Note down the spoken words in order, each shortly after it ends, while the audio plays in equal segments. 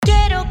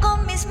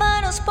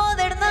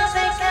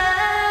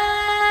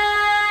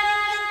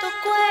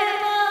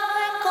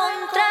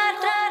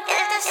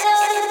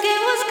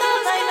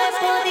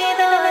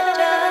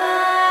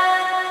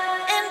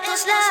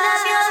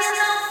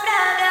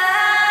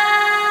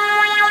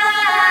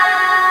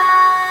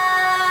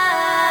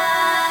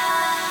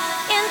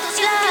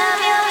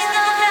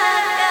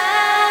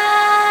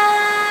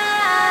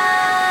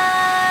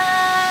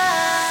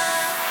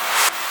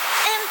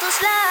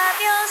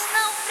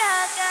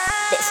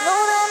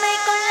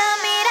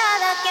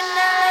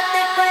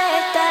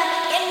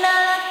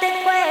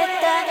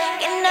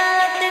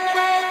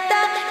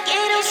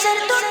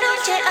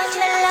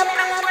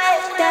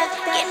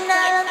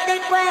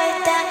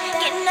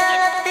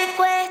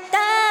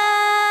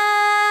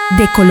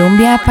De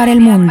Colombia para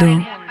el mundo,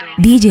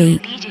 DJ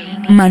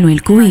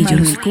Manuel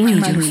Cubillos.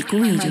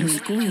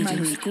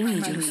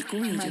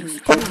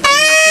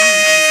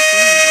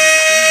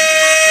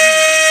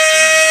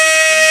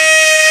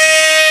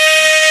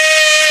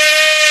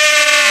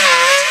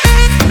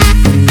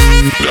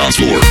 Dance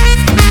floor,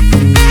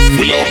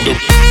 we love the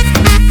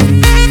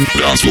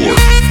dance floor,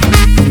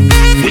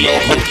 we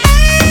love the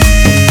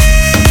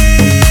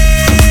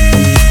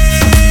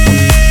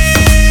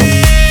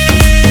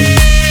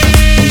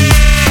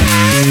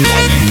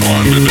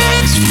on the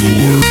dance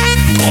floor,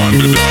 on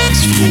the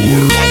dance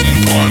floor,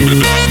 on the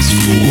dance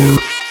floor,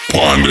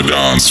 on the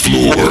dance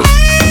floor.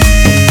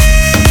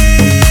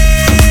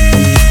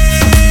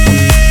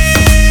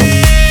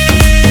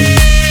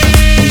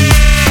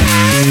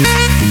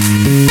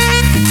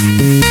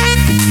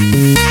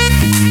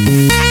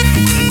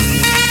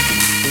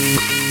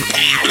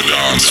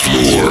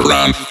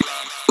 Run,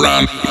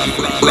 run, run,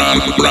 run,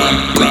 run,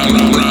 run,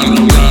 run,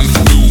 run,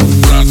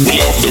 we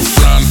love the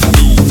run,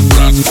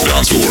 run,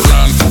 dance floor,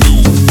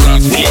 run,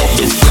 run, we love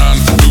the run,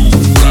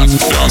 run,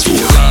 dance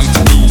floor, run,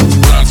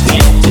 run, we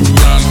love the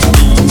run,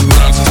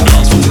 run,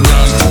 dance floor,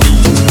 run,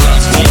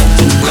 run, we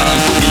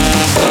love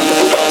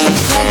the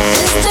run.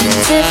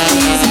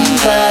 Tiffany's and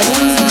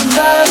bottles and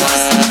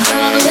bubbles,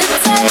 all the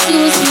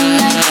tattoos mean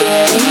I'm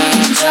getting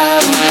in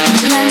trouble.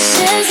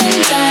 Lunches and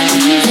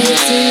dining,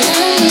 dating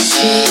and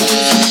machines.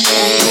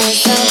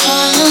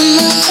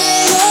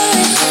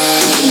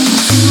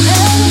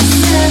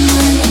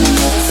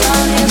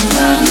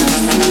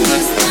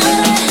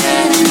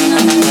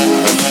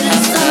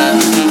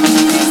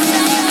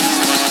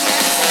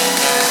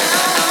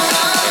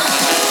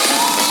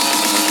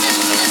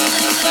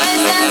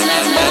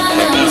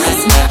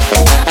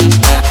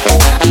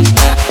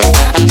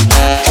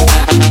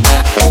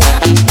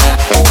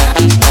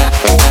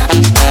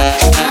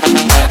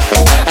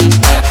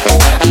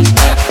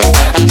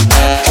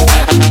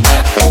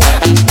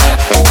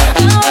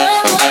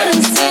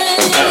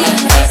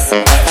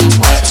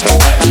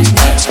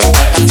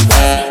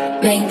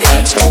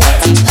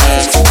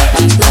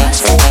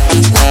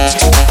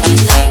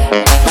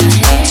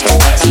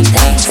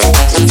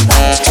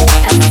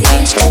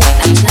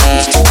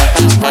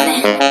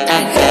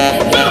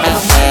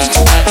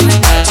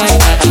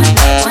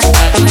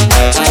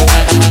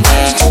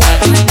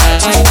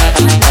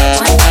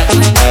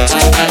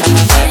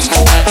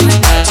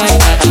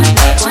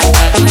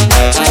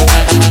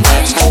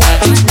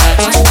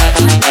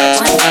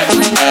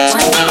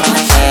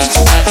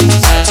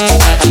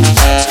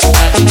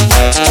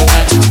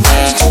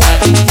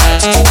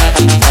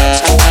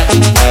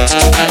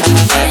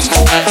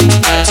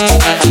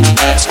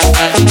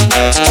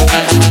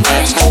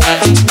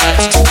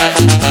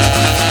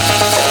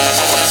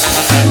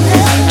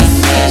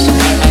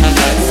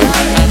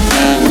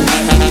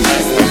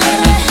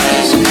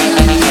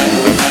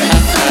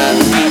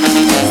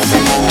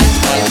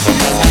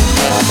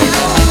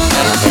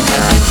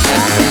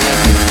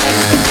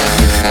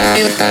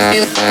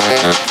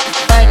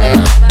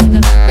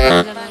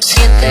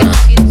 Siente,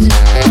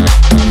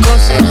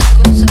 goza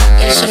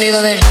el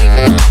sonido del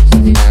ritmo.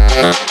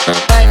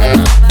 Baila,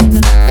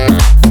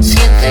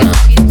 siente,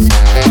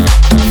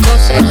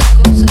 goza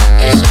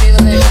el sonido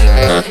del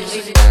ritmo.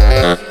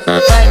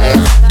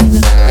 Baila,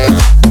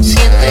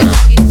 siente,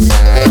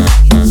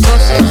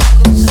 goza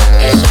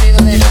el sonido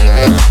del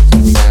ritmo.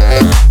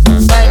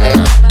 Baila,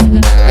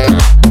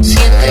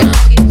 siente,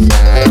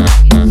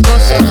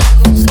 goza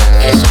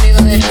el sonido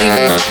del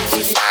ritmo.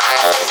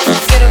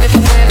 Quiero que te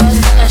muevas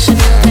al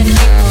sonido del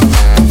ritmo.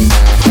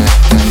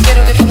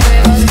 Quiero que te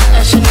muevas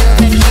al sonido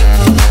del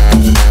ritmo.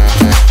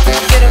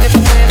 Quiero que te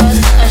muevas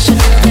al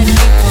sonido del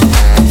ritmo.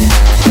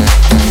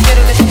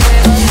 Quiero que te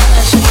muevas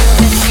al sonido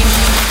del ritmo.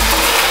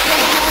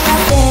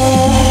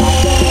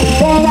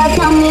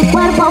 Pégate a mi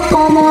cuerpo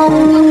como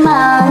un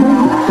imán.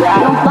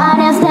 No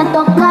pares de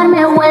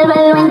tocarme,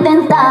 vuélvelo a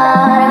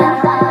intentar.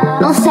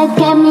 No sé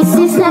qué me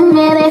hiciste,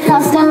 me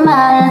dejaste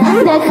mal.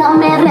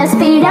 Déjame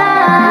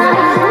respirar.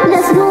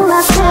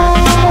 Desnúdate.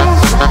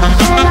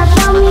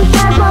 Pégate a mi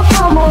cuerpo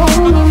como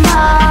un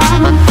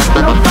imán.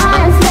 No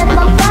pares de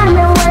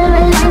tocarme,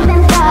 vuélvelo a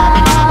intentar.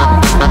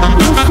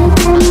 No sé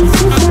qué me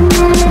hiciste,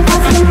 me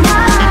dejaste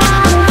mal.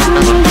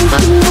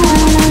 Déjame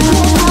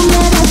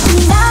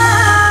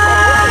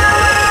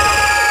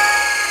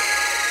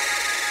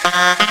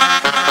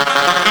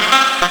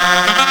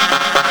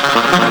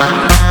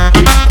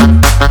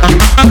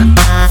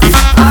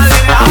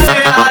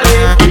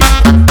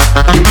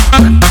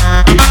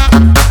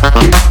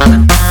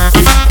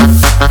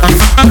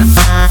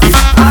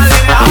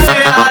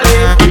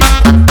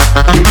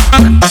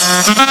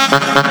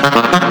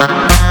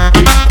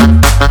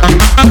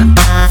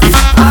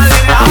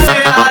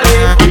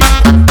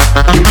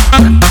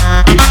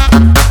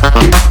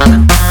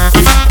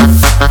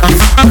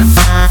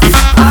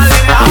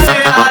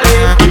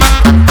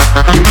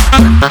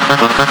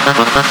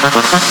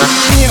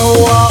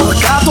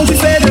Carton tu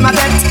fais de ma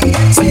tête,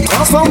 cette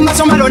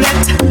transformation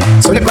malhonnête,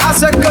 ce n'est pas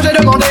ce que j'ai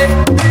demandé.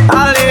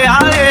 Allez,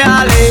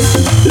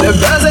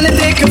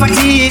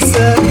 factice.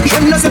 Je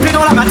ne sais plus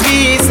dans la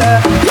matrice.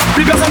 Y'a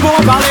plus personne pour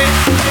en parler.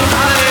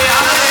 Allez,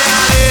 allez,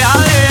 allez,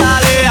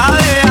 allez,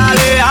 allez,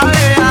 allez,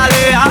 allez,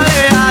 allez,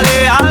 allez,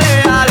 allez, allez,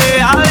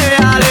 allez, allez,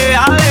 allez,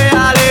 allez,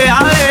 allez,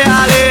 allez,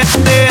 allez,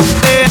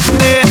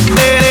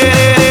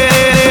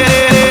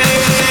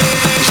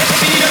 j'ai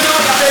fini de tout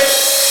regarder.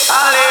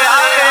 Allez,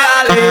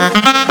 allez,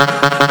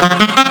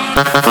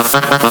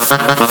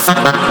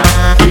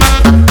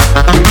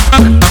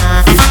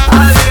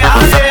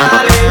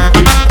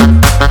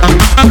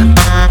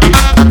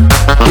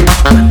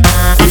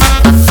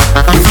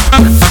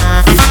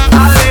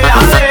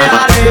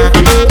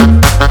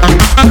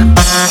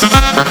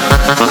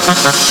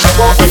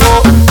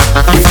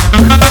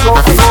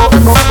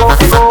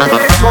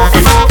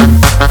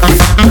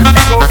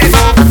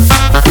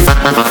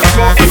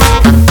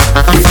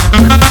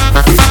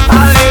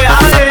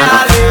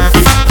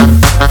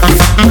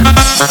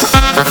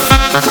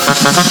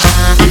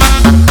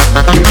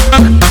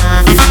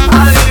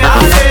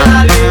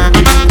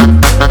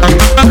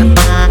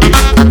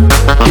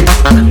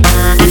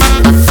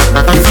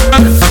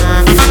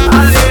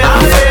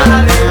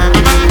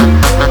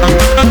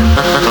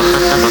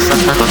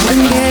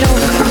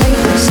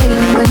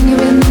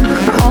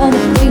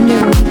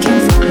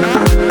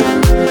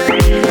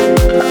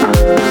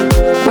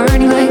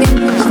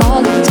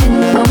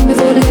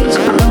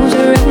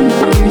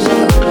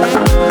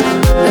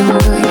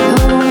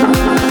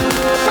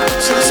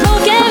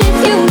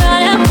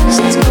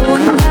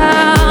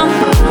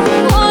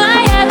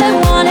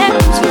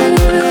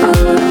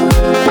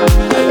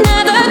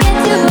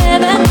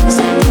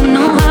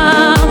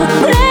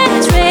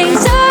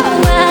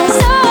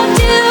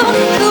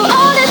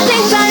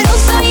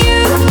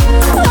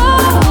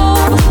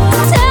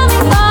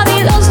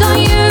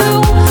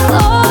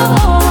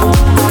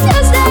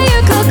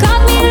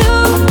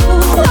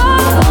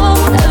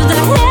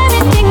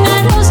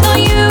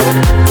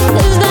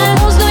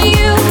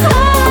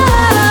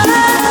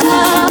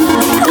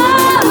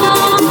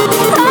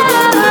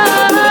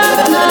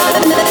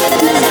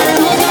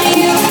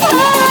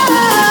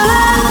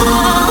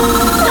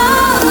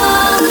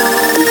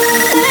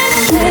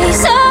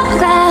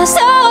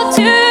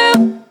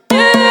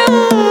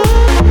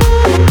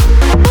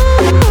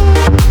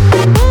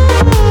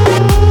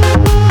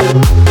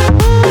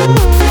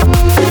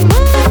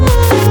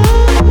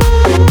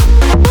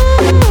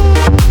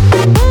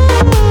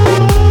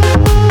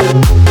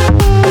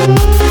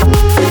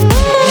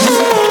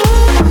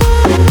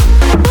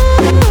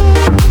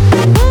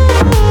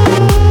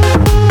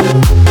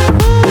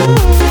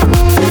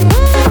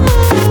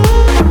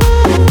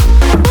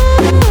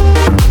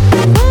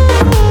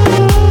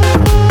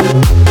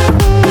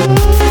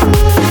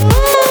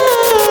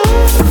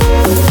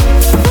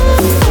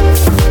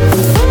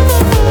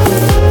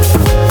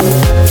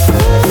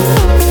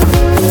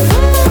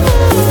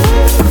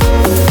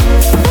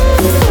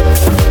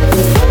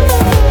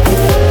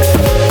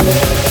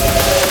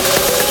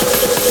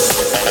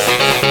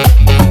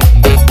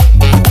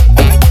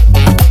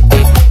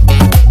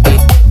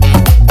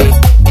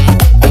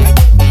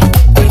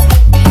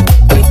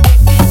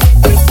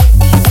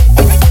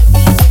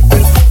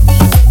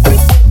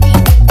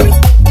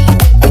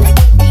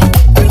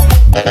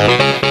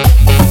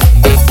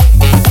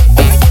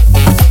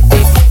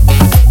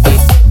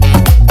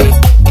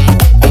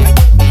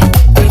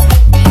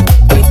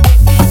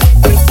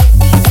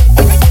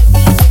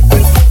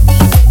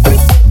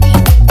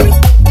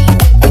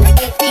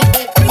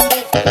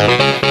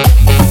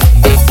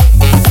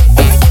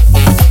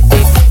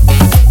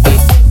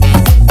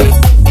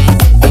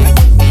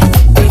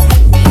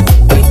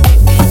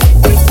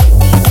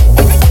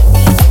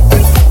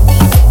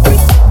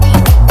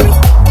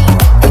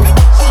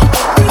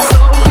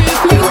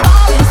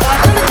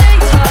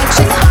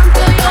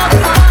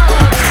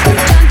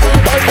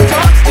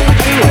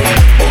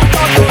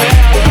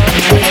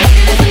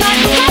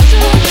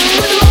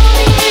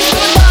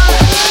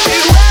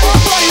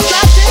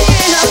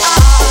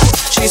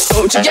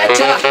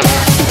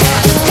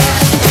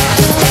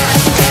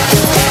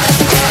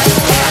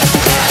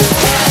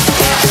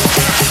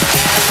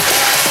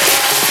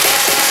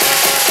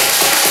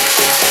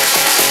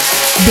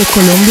 De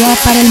Colombia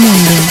para el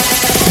mundo,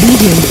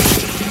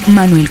 DJ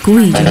Manuel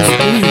Cubillos.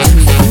 Ay,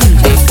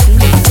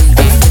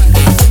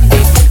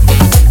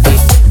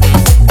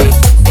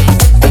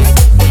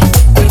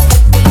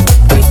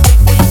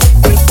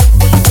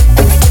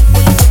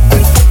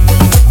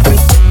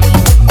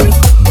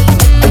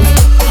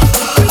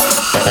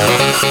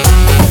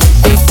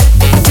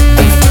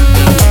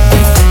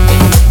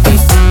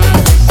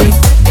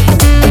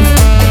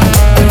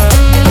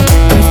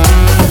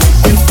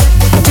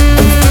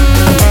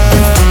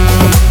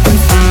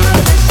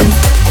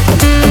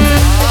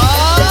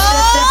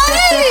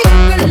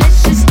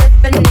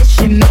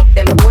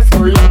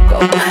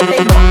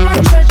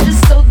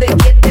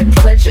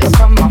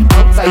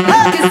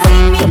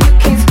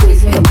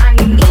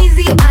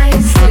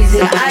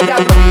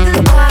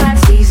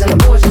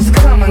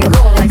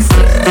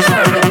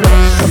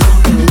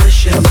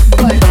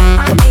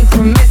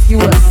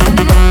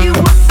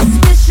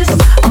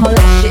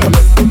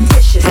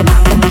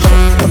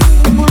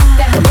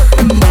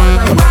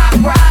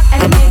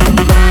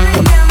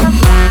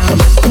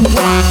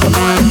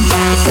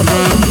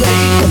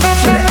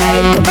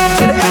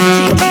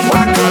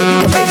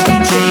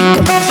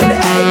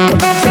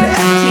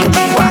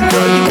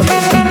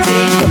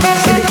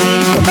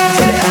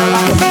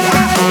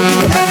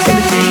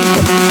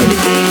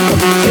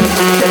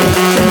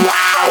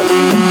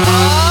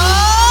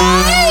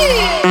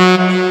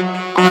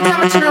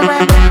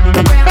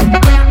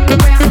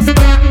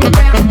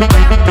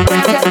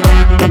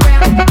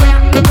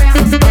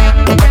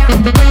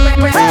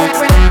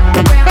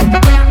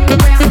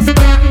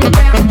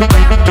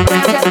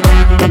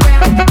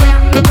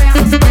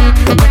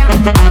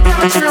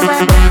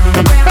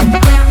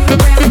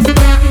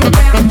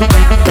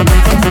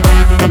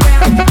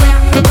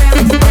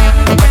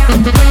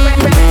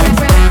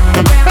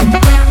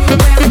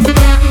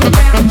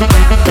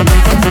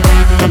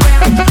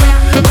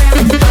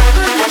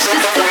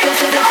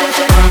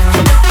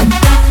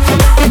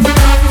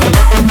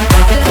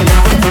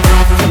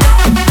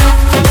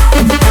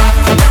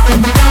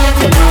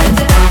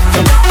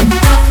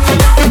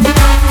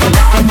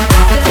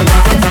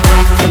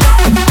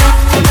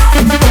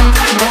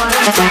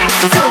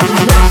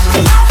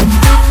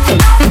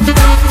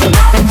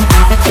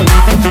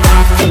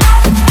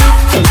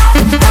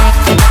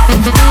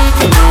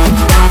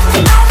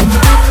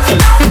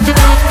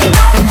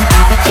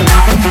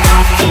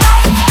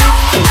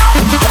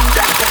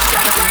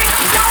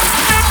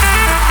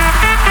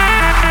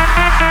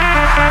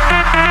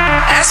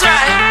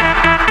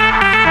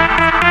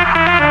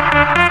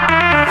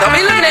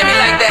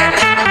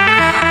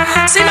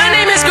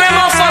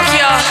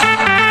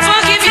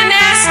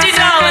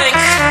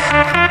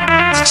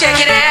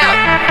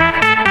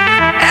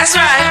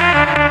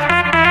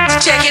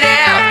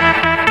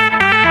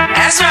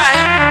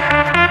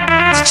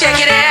 check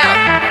it out.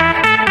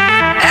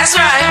 That's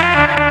right.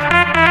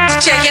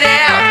 Check it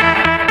out.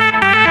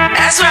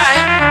 That's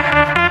right.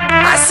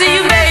 I see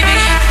you, baby.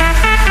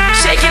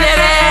 Shaking that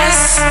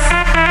ass.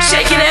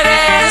 Shaking that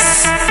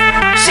ass.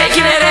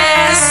 Shaking that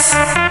ass.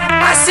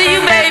 I see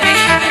you, baby.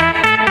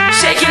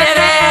 Shaking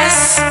that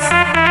ass.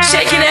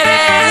 Shaking that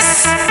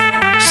ass.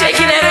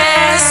 Shaking that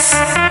ass.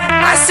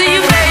 I see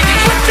you, baby.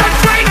 Put your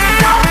drinks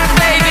on,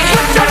 baby.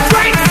 Put your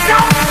drinks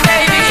on,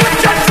 baby.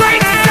 Put your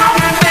drinks on,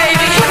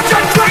 baby. Put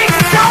your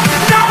drinks on.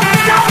 No,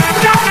 no,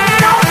 no,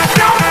 no, no,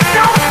 no,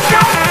 no,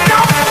 no, no,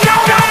 no,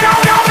 no,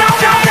 no,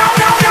 no, no,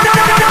 no,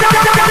 no, no,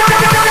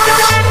 no, no,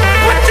 no.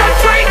 Put your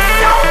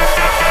drinks on.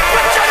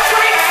 Put your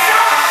drinks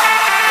on.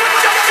 Put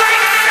your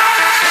drinks on.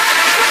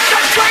 Put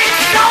your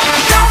drinks on. No, no,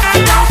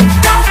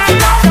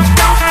 no, no, no,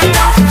 no,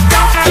 no,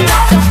 no,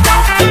 no,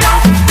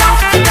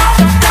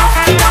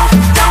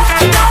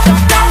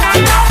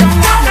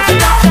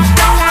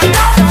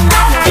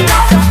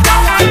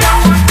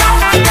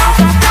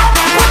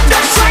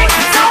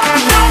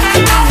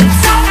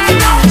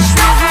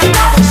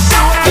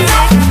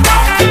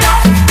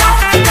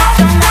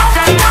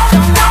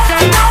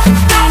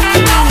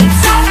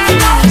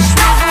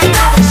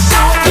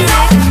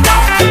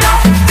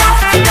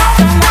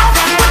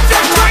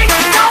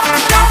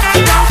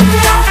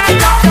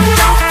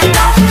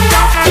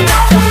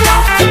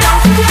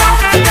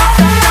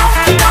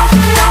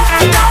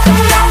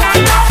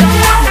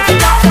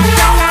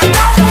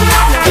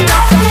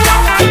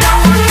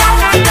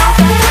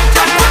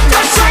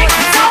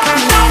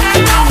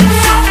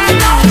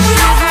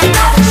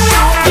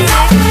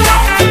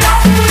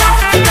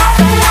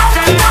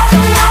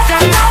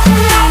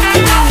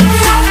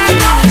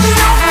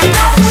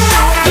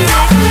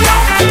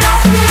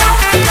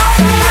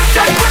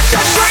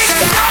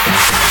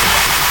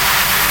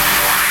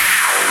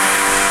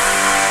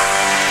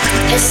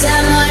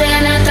 Esa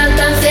morena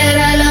tan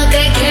fiera lo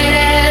que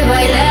quiere es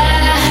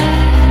bailar.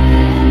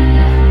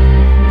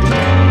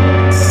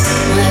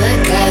 Mueve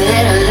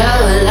cadera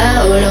al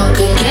lado, lo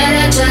que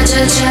quiere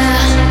cha-cha-cha.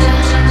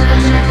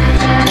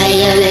 A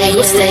ella le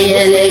gusta, a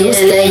ella le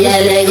gusta, a ella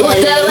le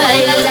gusta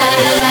bailar.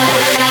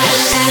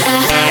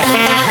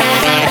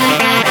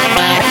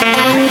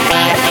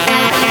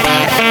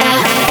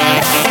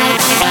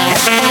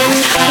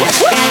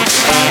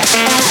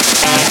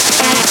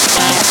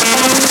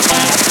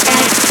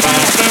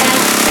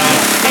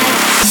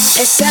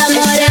 Esa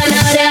morena,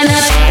 morena.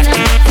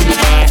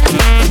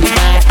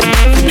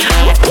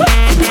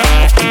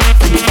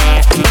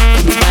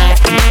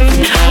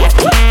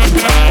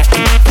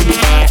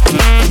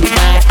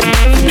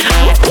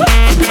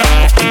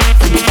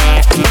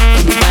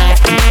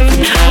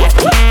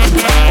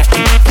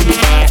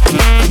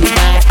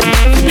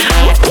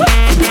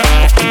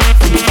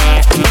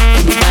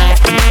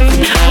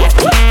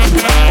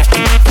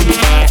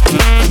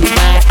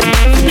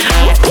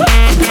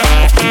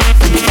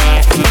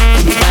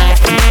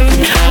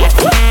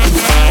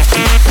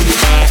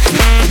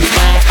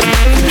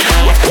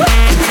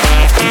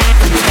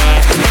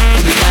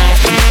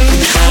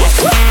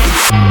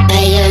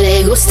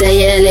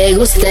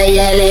 A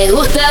ella le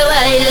gusta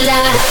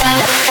bailar.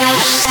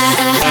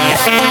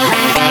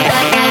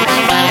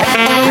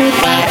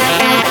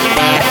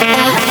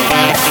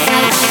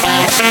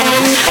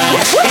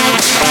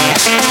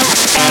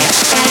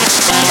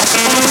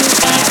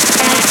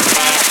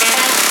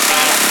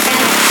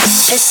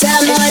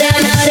 Esa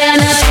morena,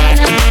 morena.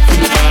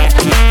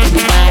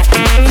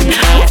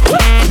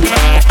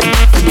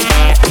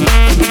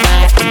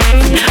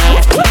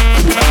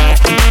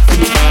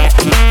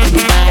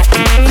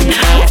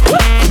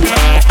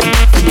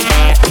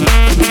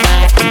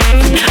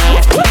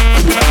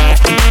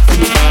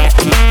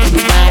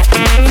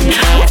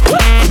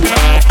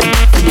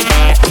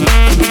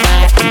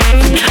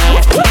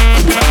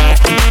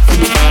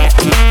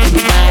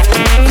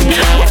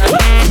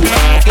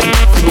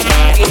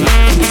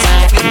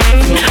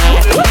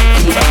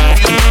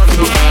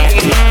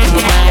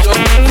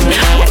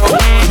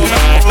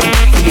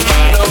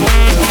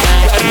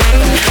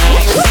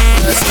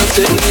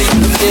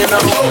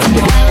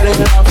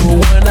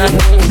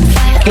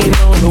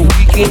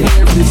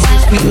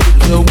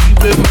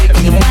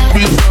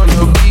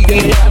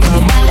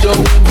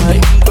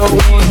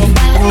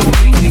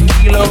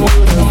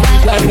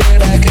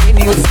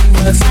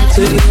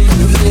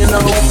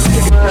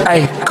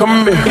 Ay,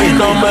 come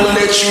here, I'ma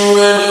let you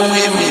run it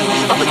with me.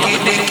 I'ma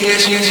get the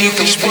cash and you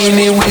can spend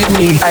it with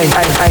me. Ay,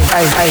 ay, ay,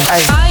 ay, ay,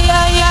 ay. Ay,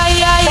 ay, ay,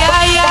 ay,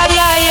 ay, ay,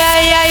 ay,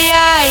 ay, ay,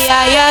 ay,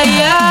 ay,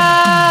 ay, ay.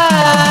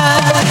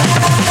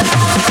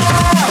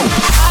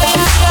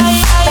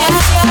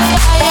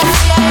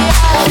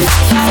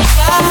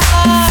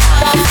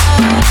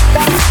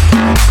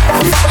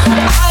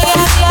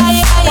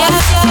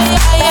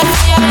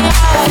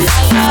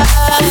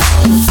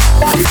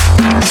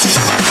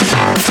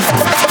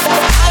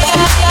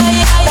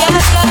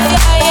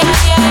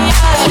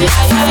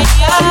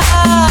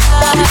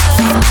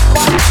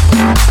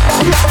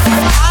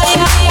 Ay,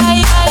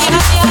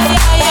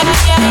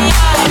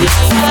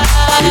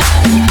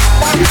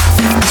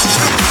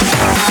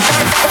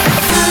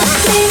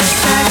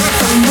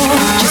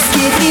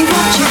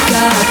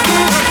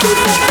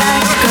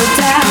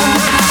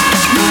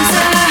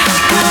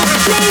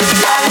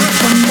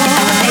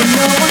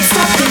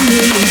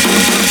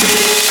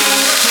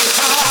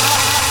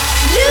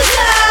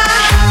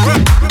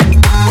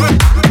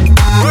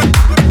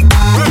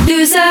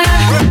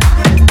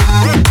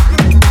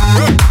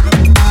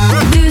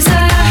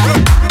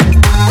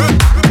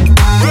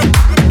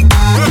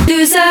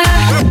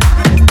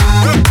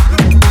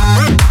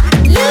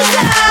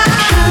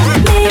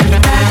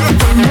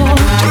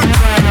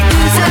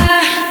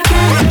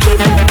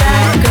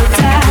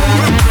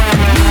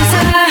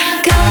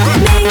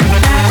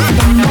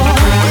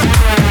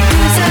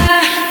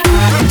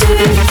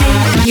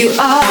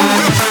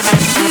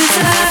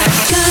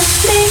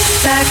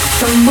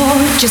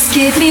 Just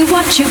give me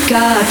what you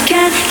got.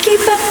 Can't keep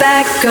it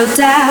back, go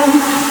down.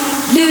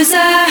 Loser,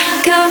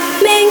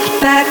 coming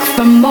back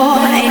for more.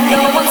 Ain't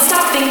no one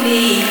stopping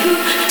me. Who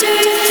do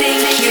you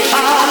think you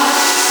are?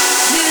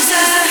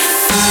 Loser,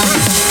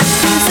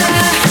 loser,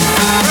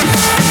 loser,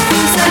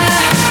 loser,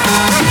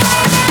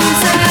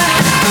 loser.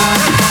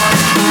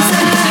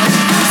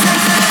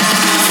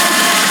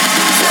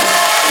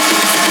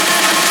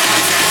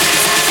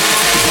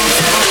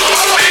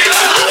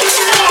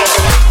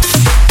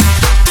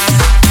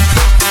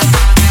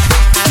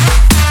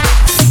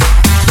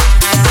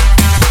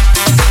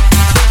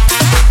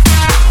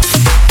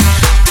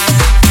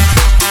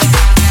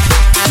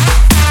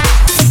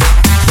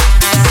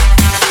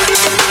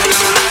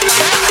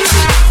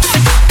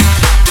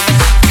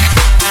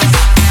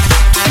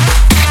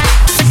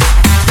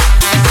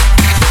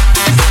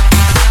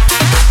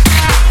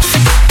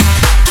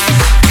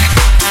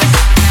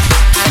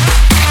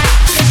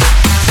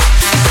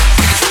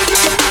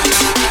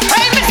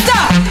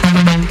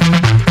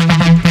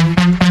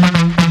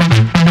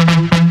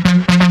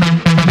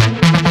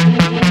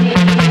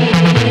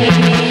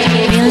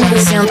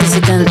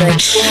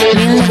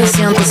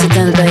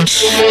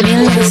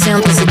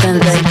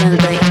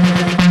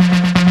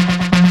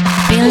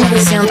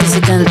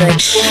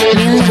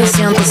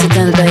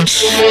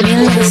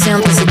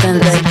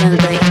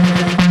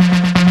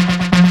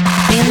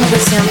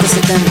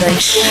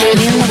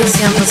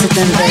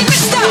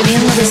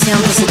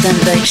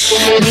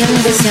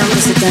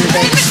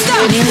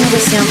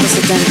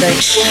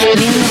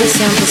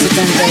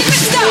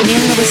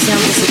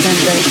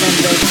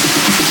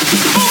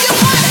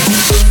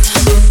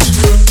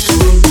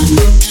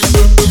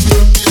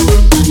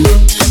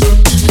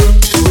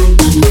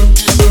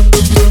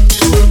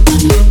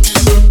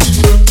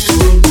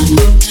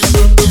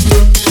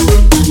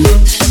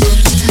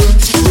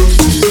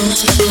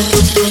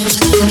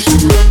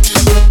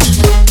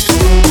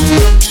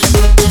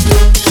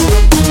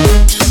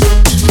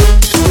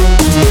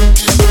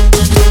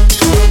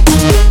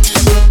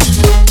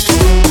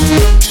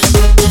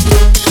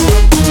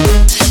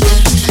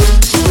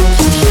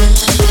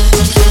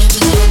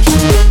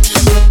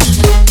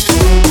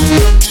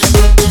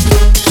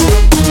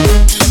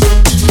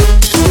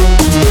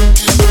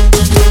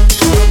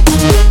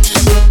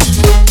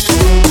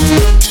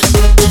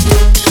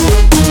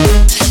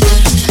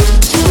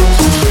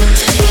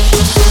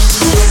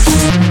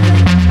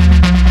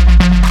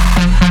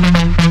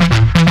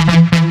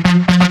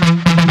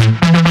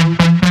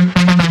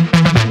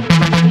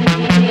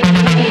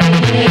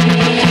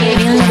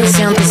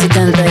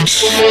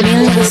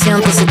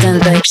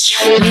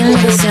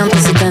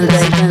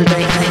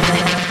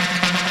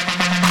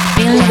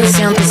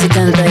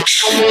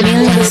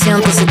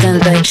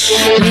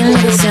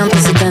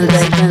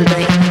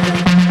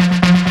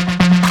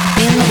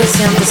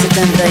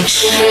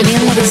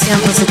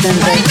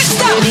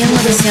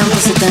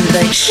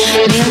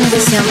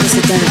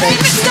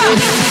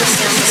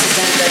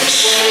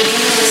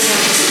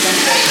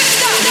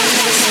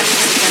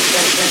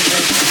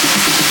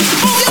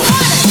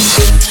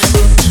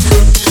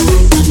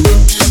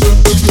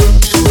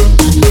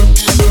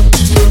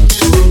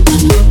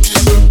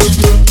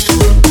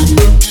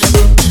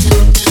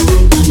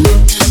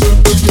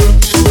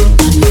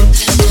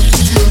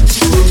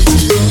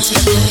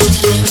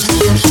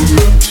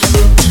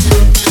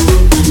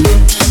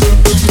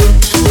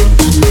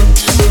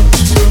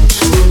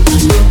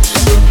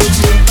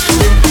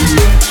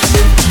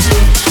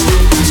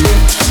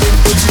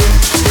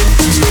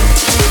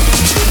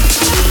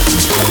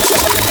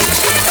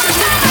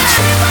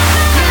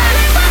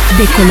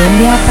 De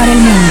Colombia para el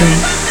mundo,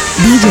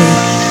 DJ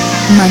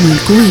Manuel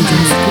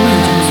Cubillos.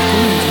 Dreams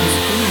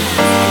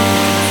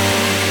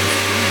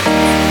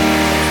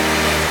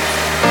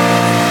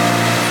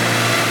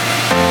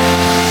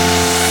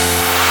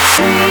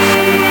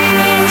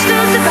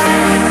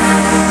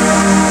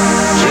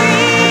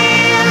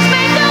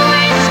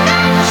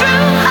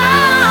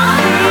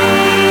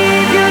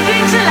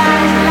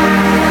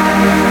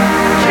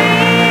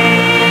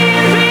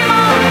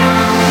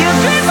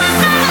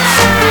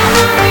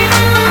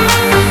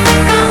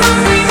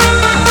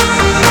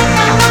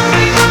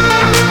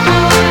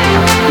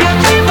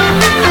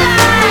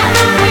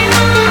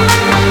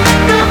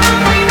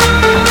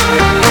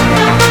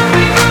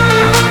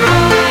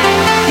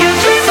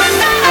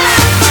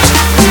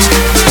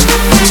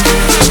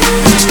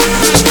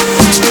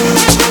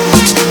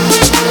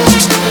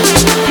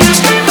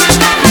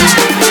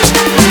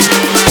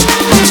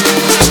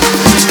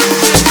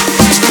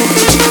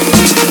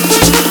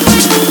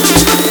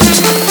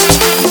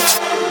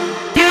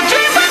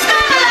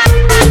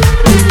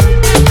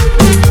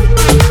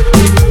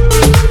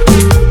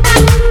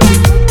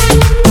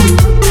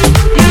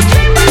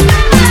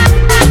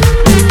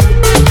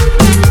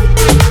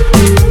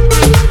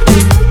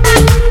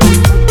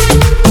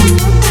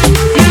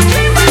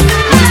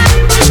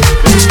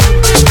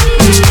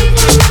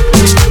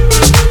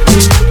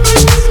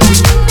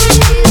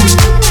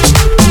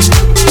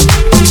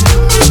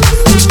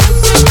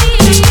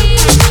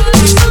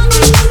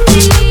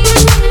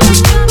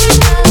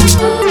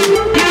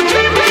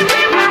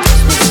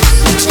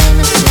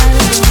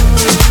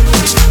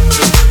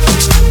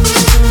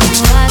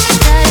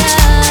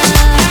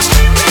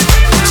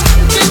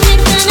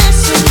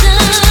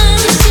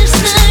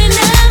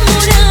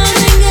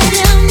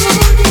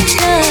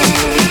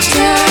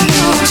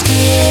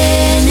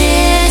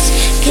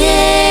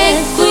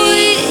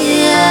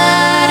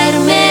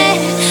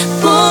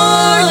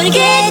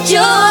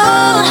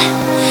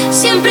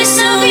Siempre he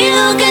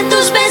sabido que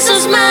tus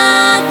besos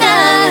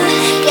matan,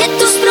 que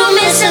tus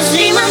promesas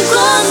riman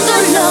con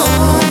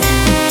dolor,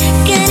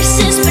 que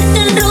desesperarte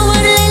en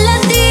robarle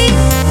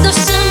latidos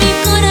a mi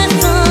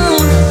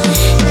corazón.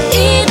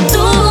 Y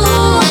tú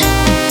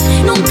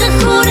nunca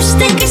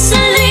juraste que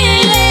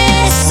saldría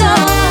ileso.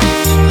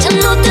 Ya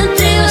no te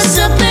atrevas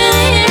a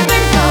pedir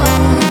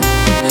perdón.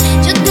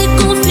 Yo te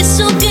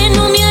confieso que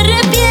no me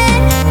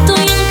arrepiento,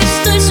 y aunque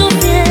estoy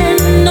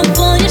sufriendo no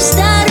podía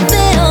estar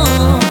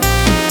peor.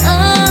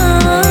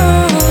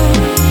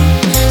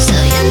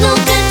 Sabiendo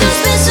que tus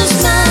besos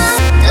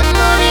matan,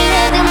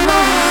 moriré de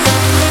amor.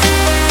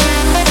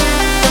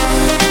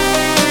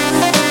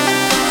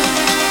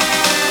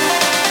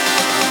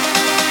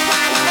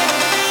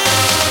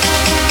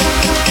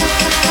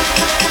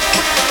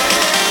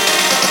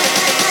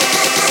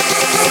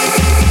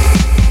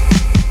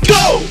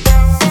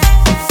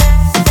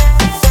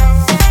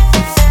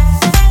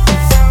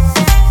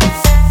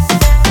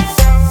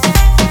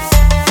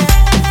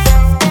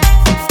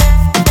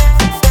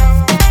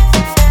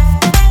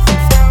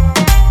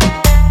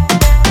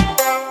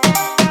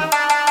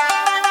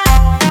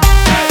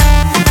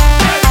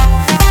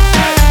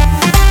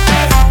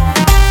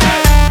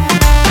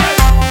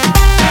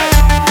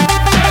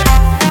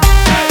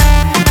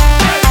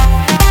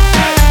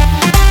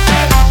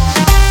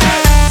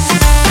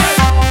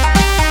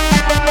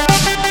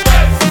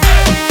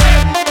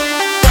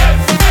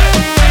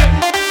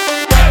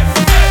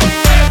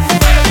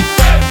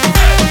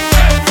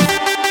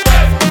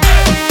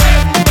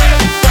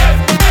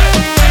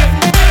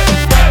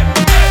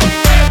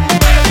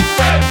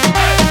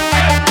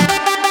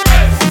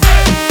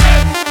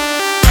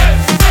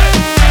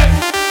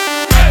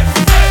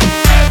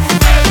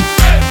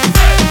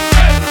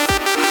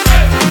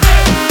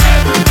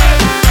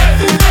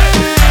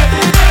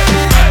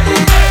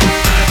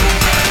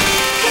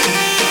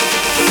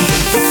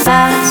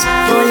 Vas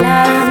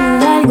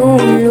volando a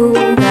algún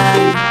lugar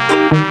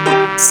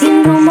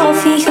sin rumbo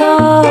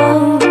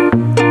fijo,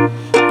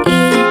 y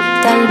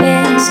tal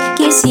vez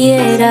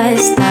quisiera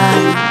estar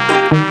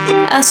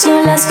a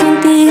solas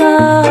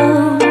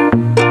contigo.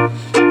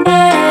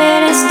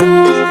 Eres tú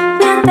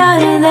mi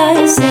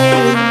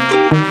atardecer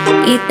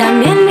y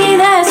también mi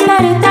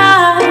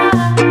despertar.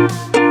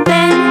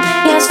 Ven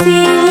y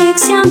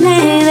asfíxiame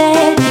de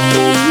ti,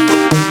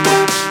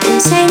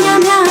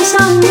 enséñame a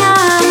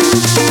soñar.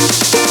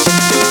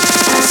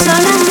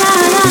 Solas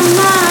nada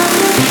más,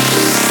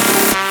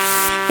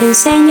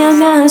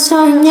 enséñame a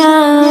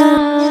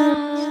soñar.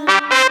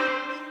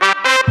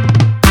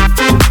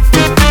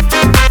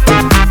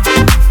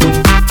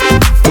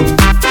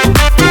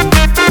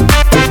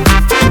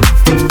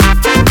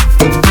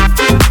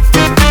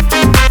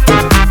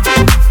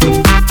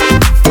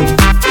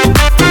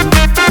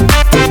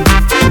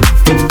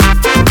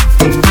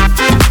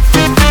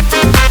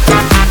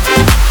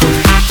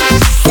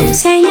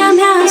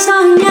 Enséñame a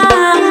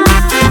soñar.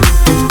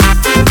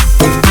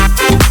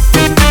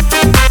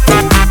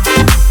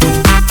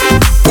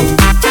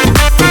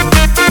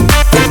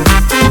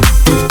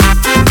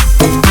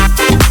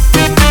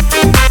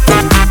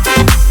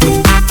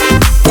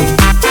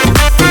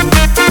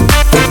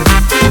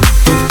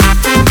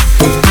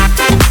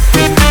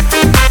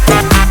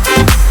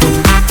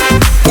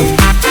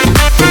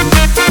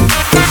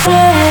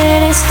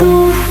 Eres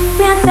tú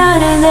mi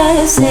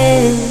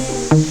atardecer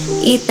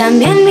y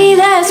también mi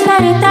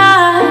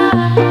despertar.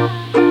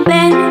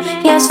 Ven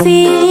y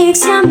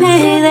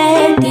asfíxiame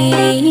de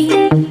ti,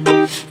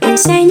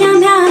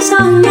 enséñame a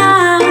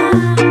soñar.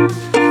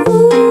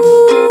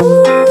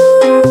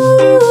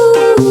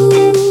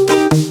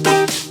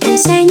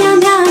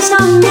 Enséñame a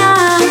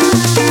soñar.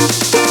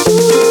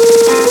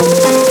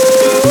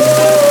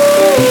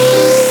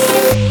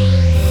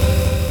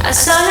 A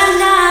solas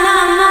nada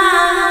más.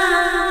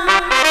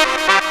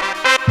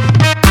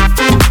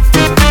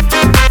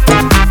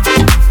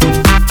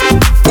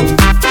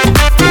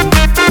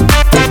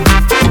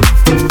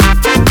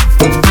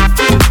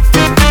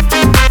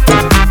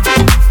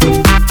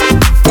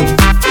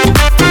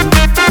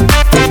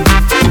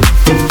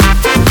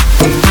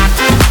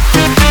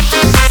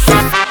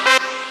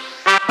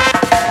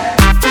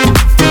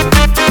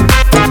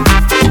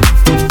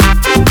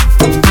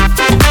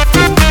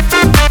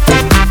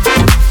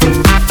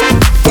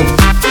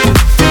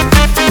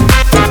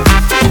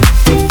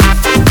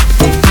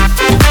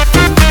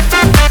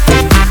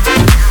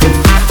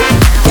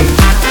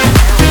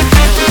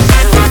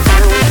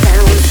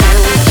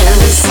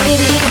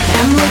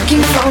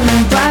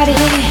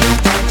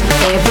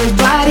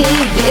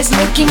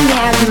 Looking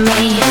at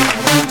me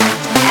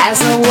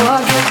as I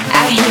walk,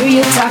 I hear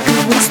you talk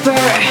and whisper.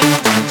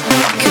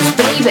 'Cause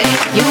baby,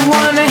 you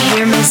wanna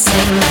hear me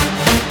sing.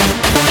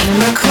 In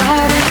the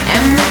crowd,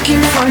 I'm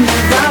looking for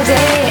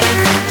nobody.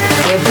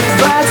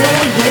 Everybody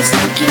is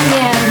looking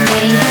at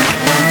me.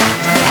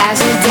 As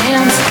I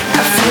dance,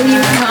 I feel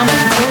you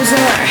coming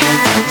closer.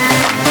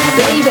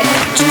 Baby,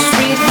 just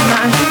read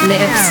my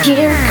lips.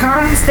 Here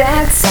comes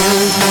that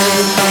sound.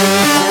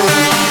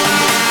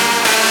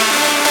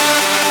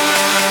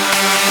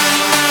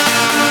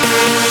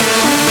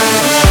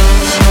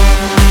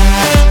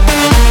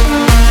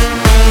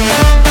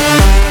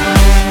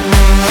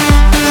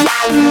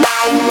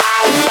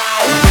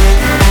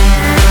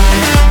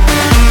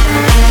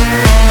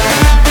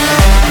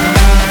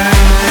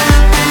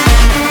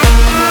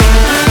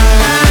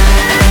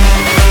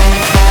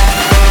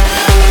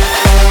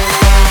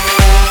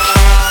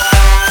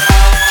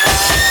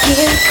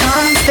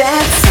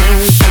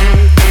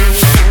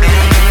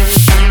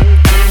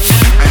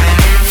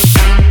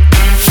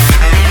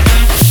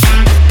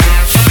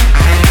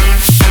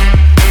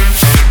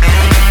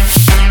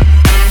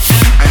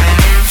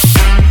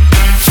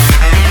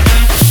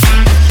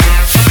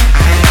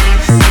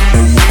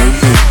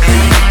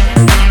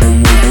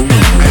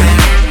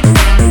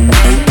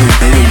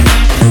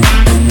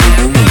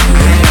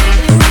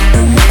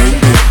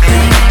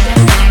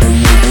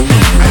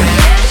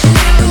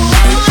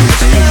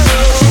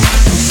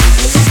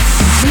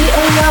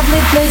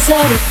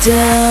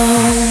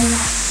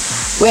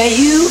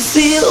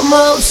 feel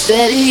most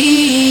at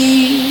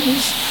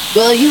ease.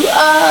 Well, you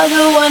are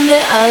the one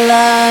that I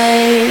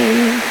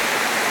like.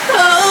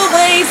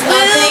 Always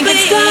will be.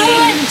 It's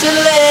time to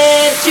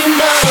let you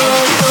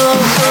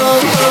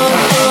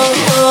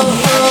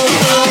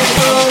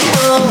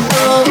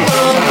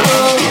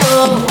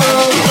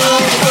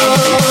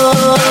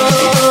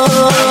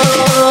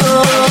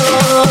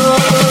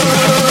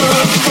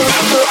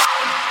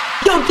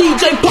Yo,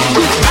 DJ Pop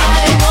it.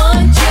 I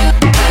want you.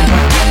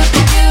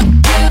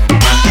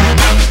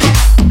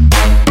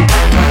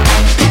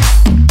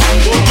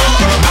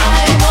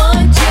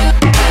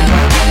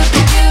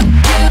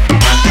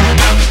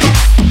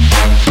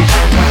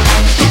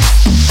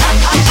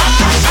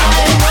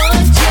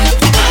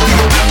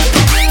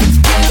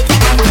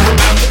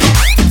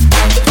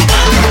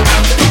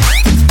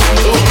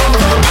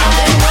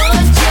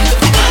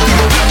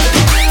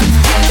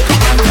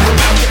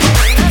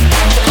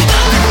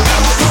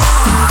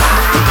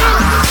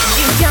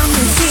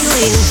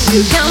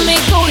 You got me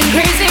going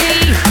crazy.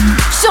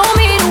 Show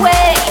me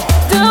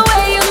the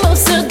way you move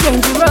so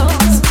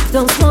dangerous.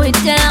 Don't slow it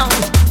down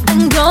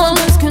and don't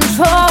lose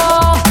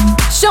control.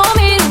 Show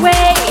me the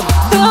way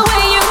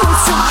you move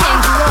so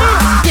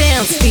dangerous.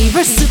 Dance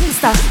fever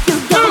superstar, you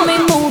got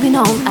me moving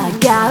on. I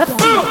got a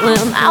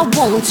feeling I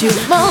want you.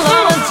 My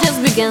love has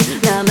just begun.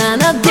 Na na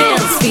na,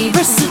 dance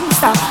fever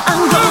superstar.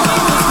 I'm gonna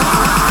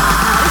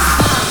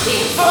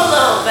lose for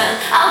love and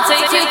I'll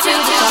take you to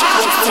the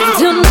top.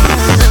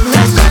 Tonight.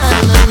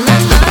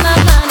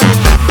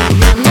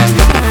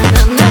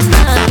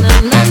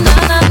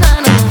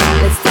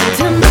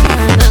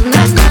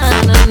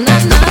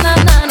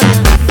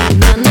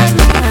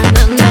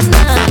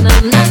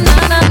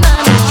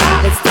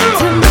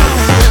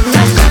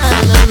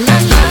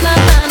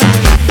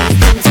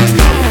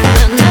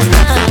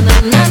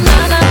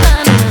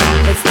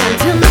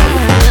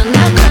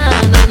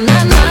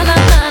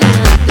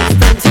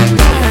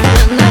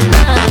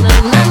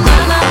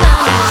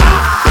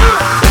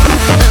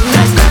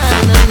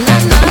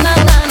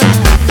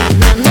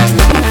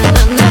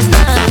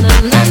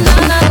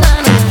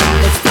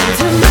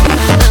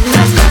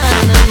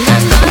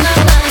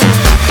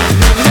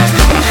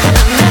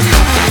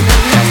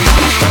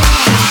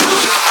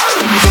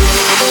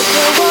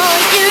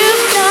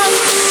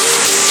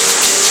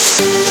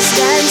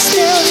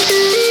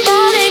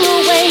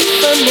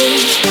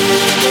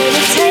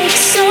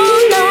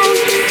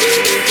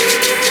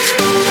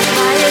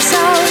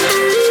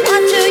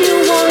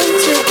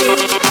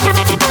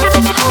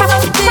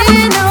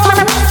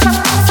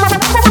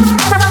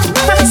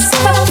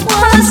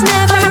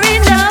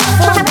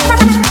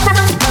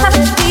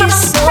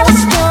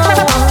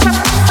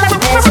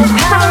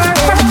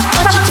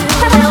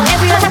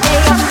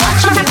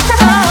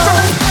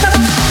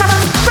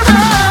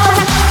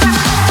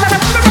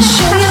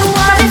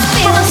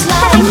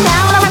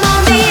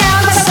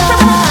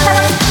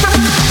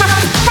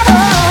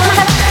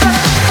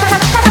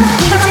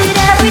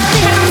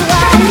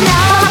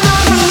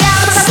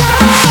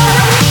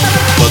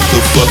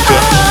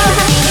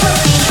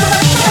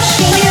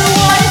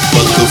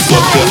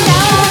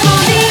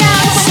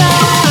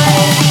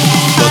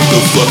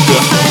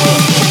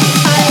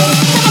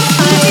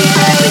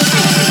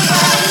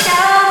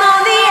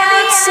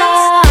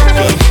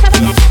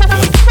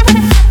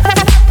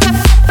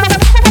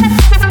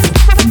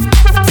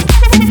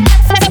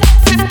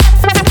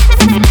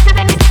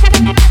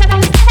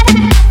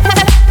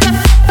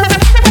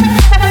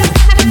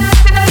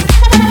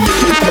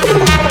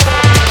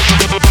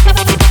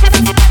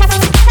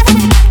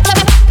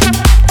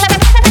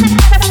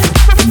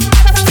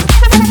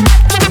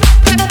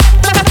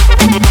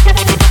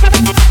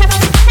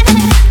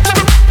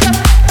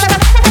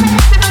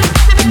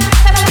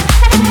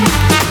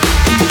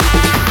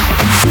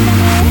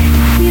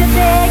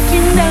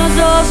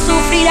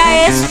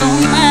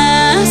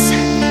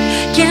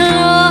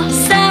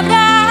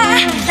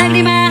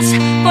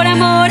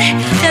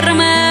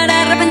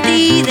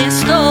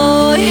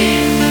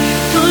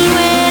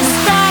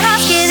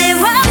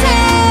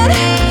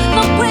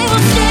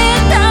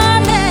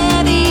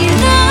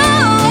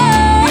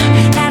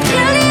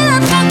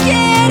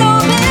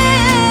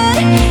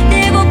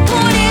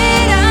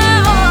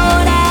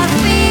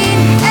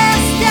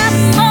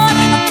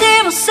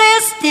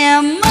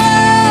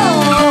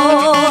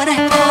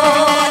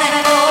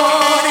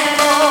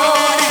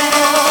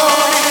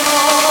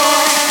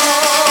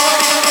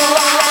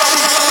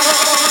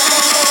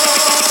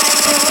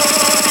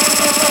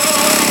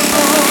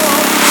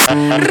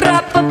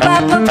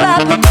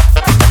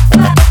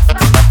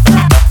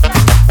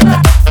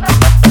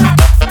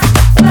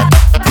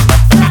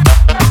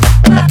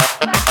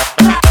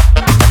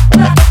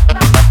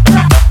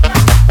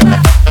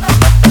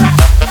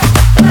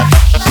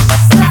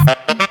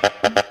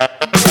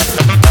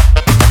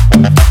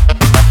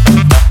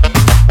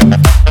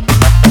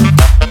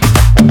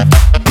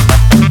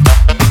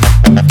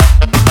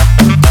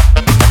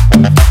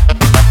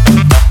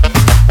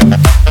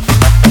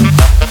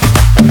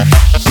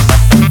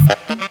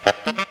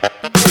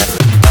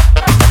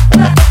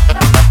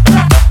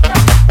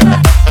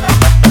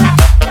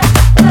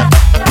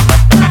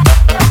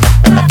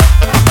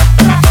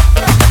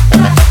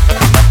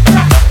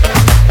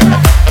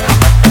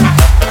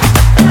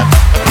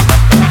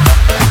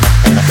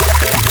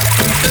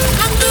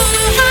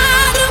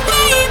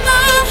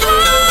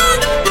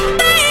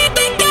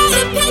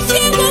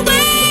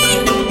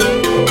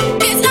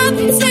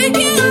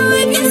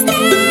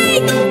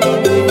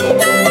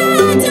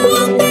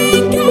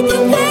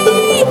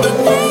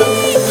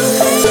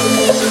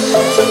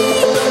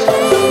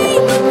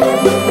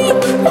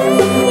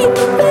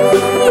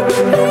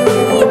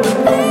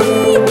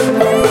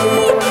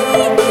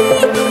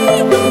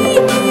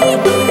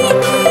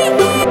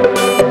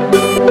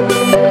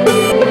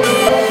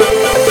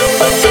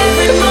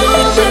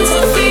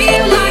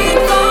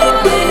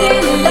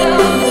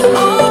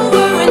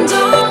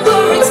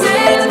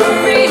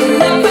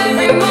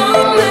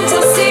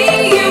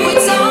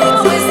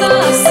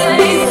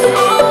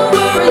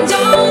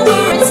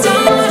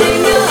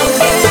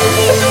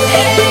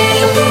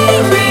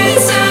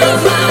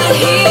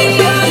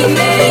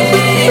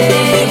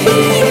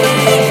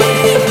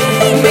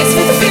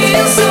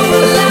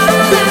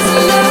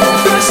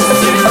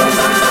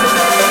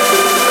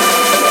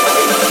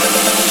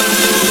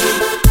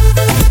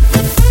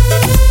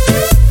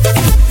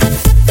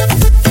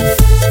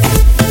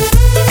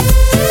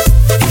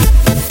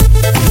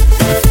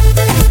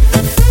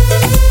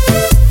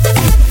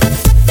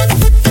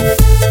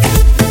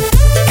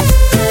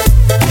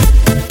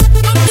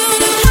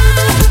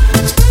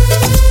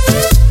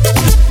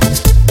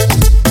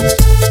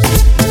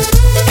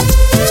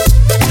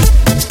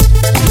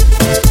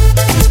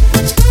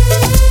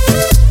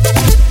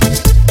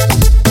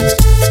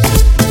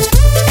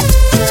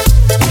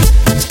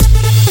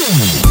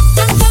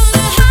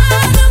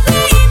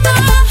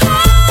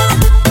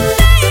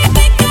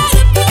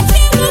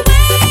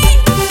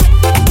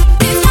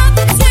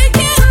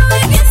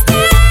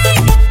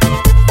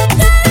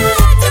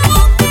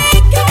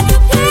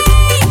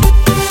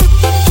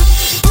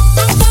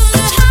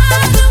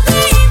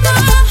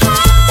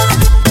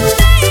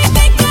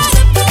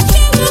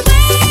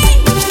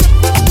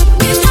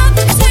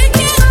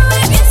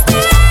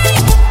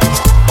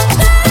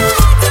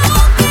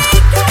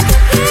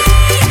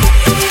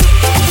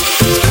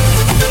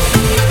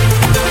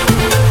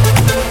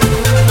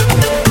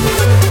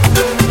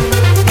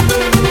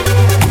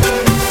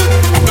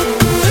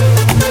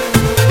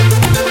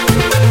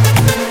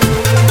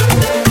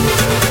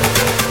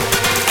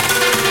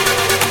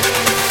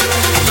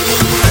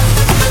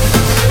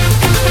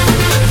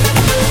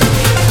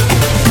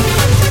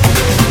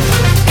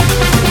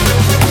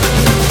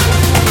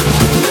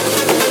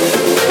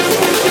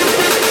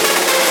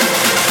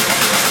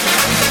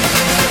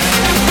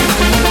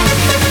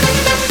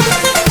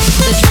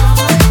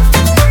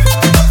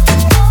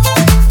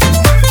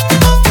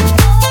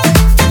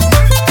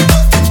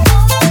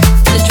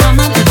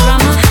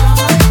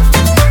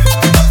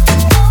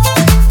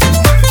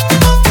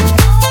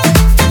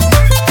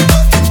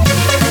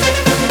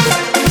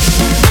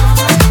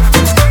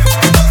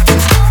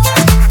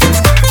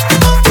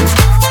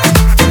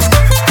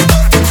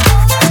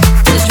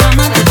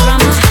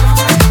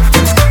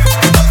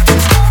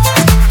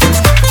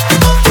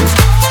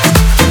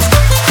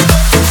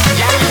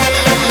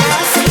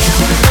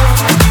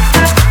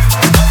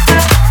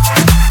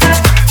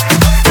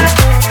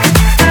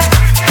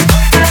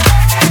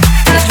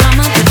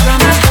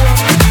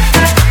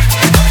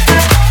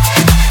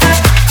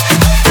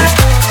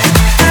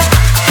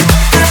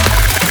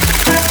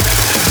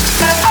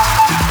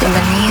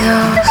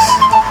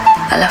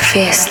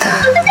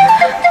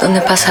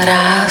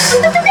 Pasarás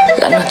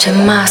la noche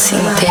más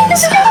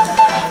intensa,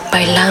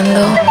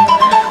 bailando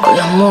con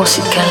la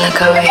música en la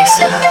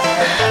cabeza.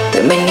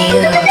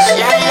 Bienvenidos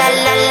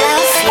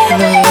a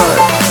New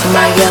York,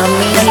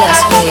 Miami,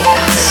 Las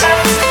Vegas.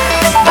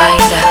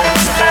 Baila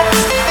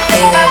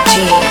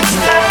Medellín,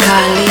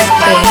 Cali,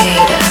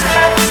 Pereira.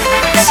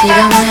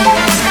 Sígame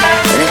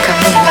en el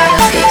camino a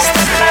la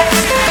fiesta.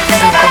 No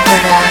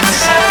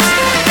encontrarás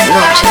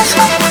noches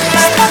como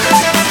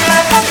esta.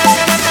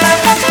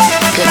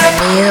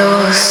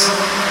 Bienvenidos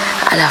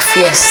a la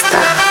fiesta.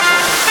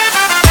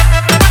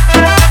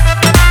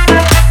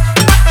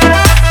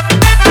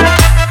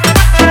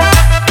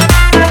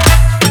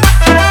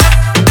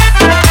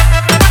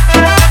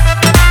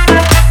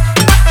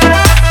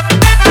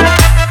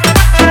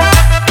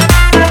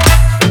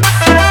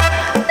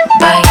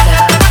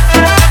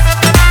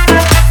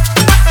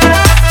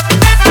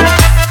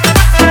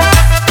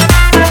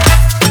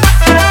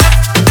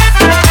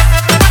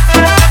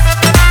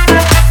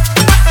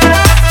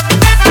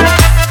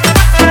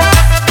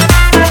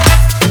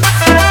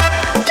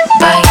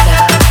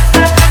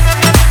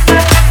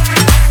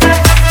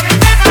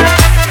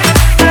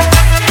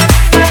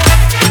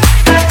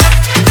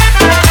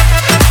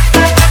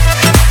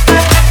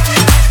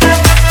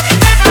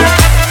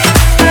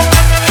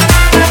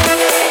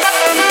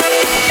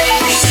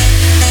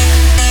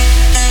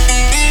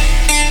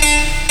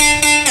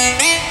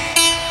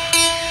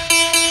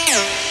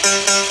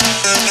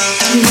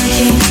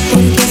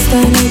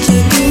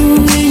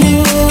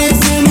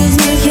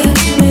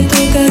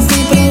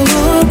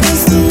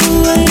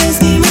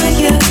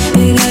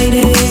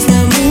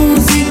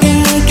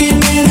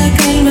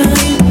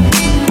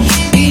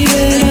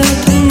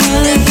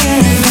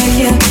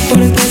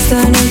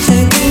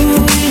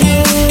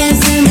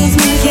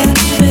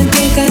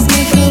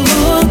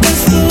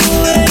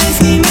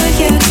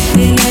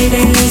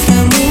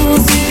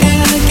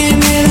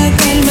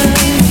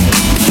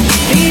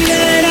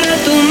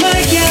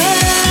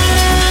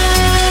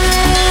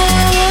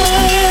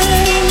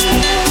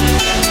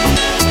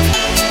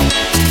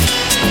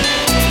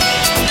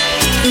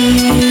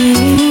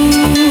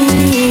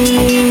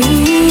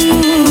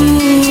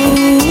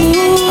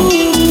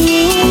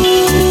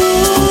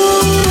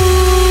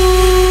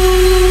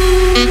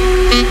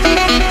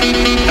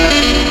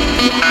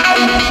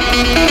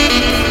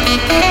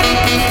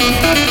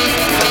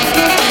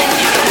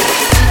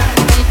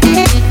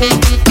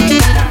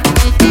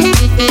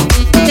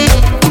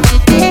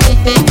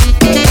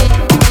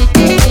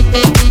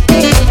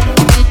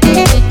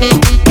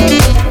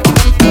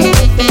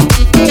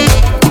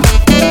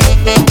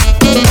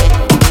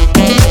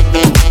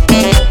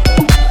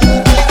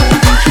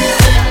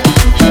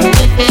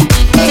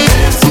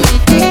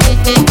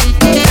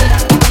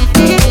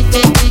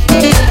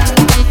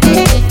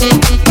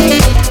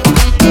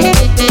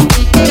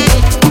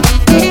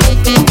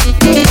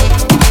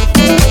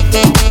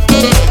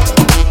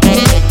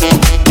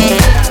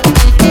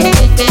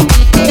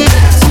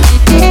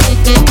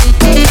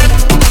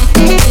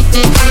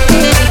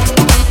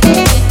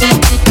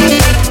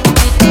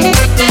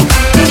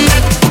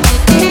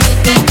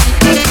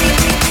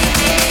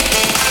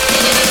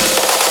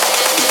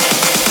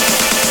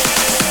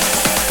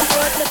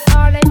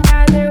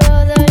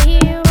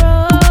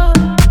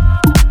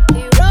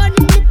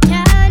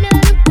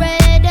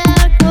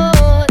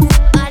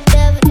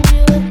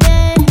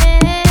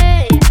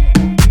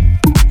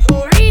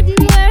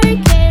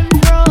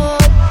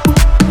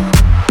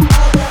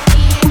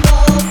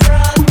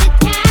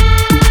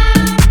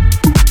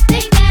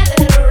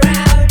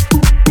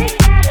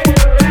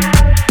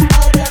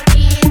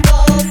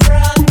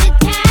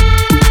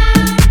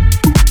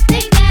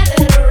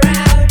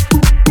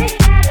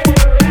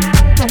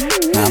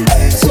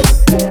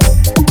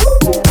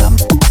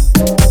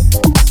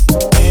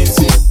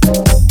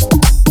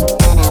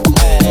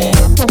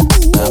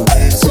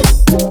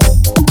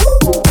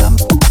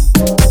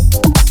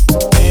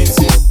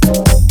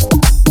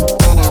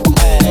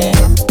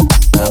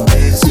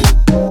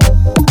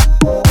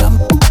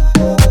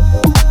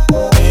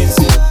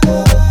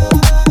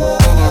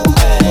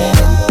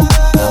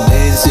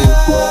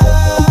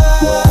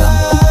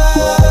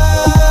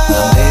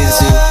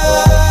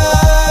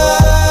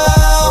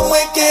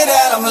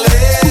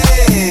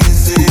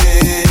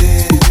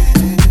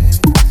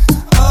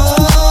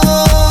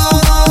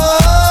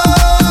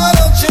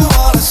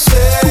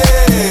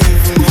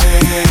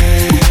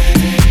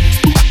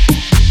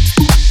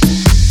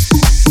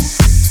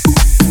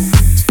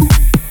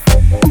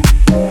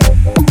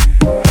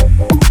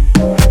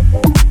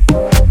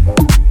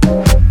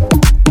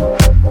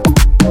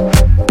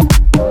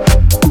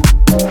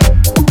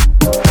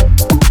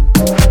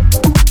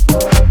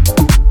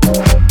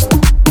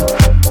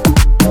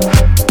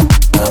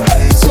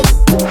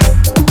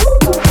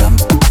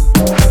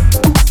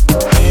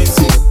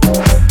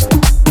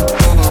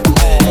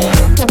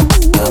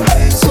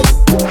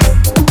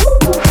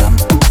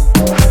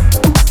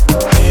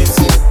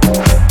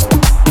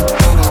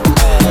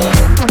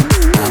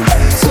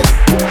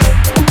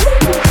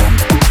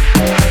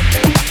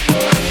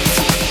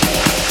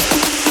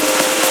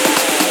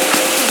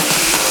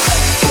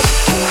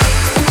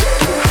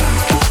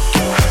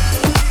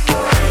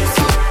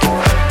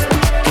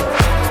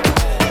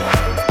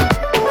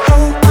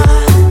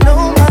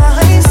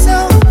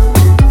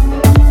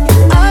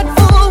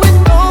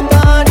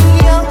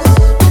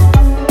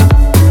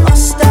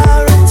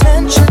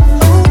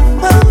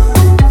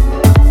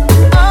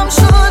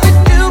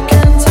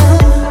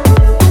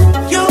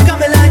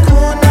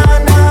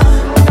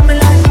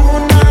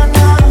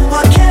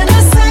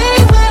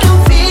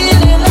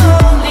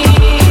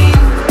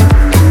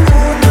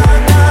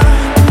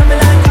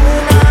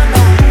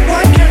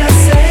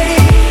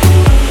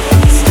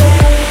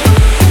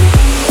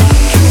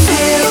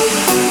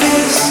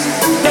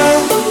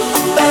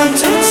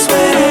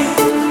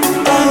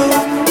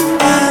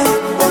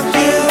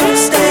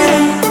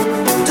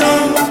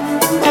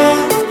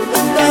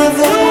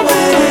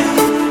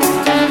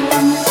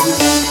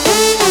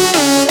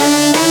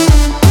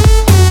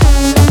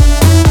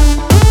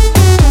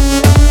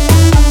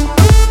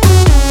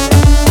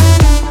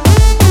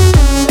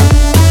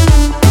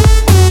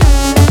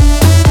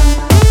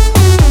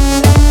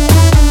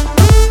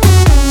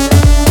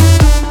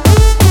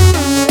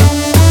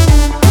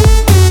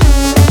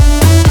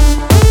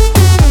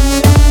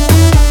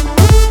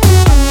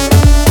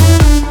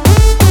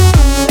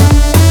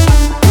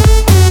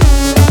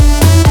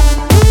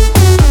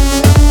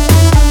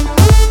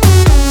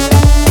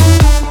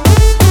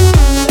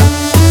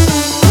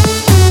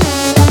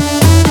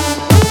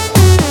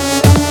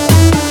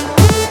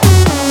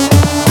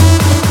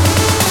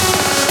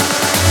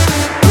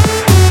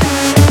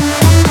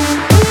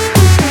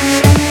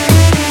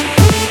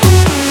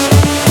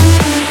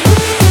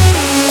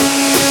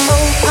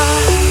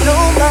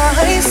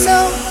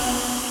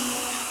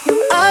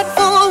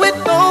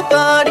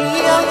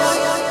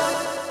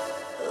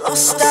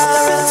 lost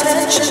our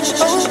attention.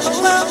 Oh,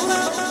 well,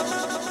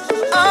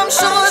 I'm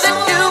sure that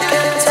you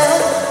can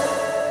tell.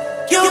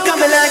 You got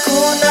me like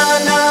ooh na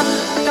na,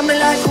 got me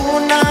like ooh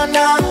na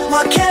na.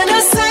 What can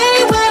I say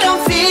when I'm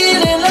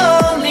feeling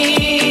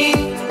lonely?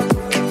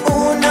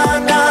 Ooh na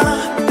na,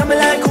 got me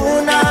like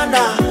ooh na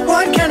na.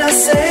 What can I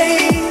say?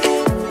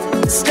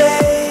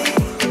 Stay.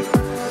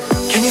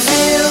 Can you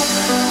feel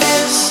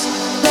this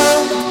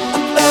love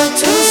about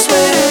to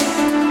sway?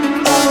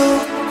 Oh,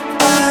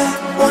 I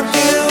want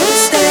you to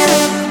stay.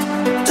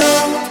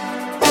 Don't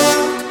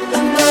want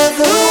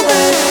another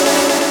way.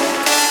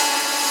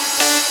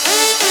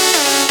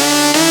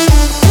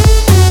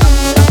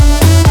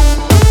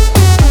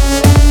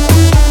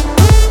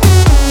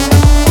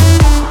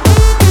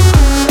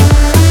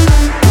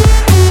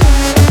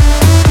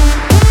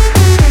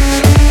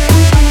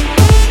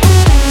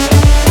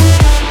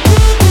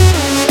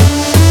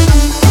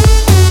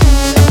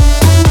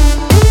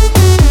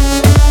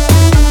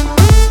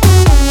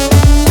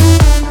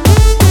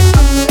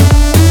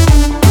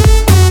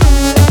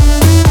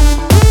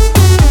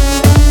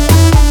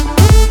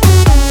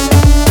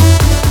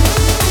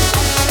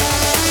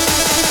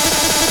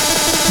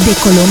 De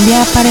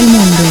Colombia para el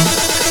mundo,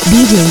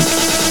 DJ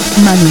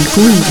Manuel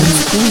Cubillos.